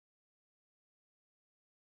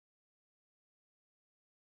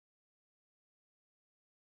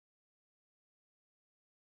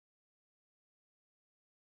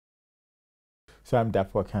So I'm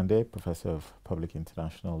Dapo Akande, Professor of Public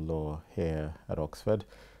International Law here at Oxford.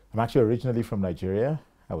 I'm actually originally from Nigeria.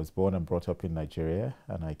 I was born and brought up in Nigeria,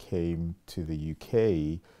 and I came to the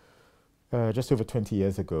UK just over 20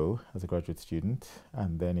 years ago as a graduate student,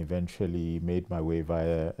 and then eventually made my way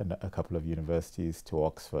via a couple of universities to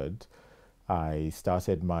Oxford. I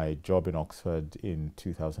started my job in Oxford in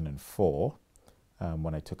 2004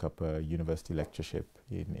 when I took up a university lectureship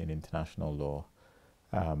in international law.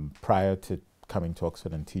 Prior to coming to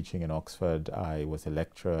Oxford and teaching in Oxford, I was a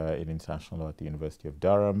lecturer in international law at the University of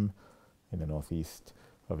Durham in the northeast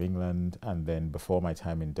of England. And then before my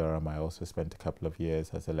time in Durham, I also spent a couple of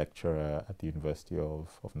years as a lecturer at the University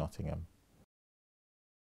of Nottingham.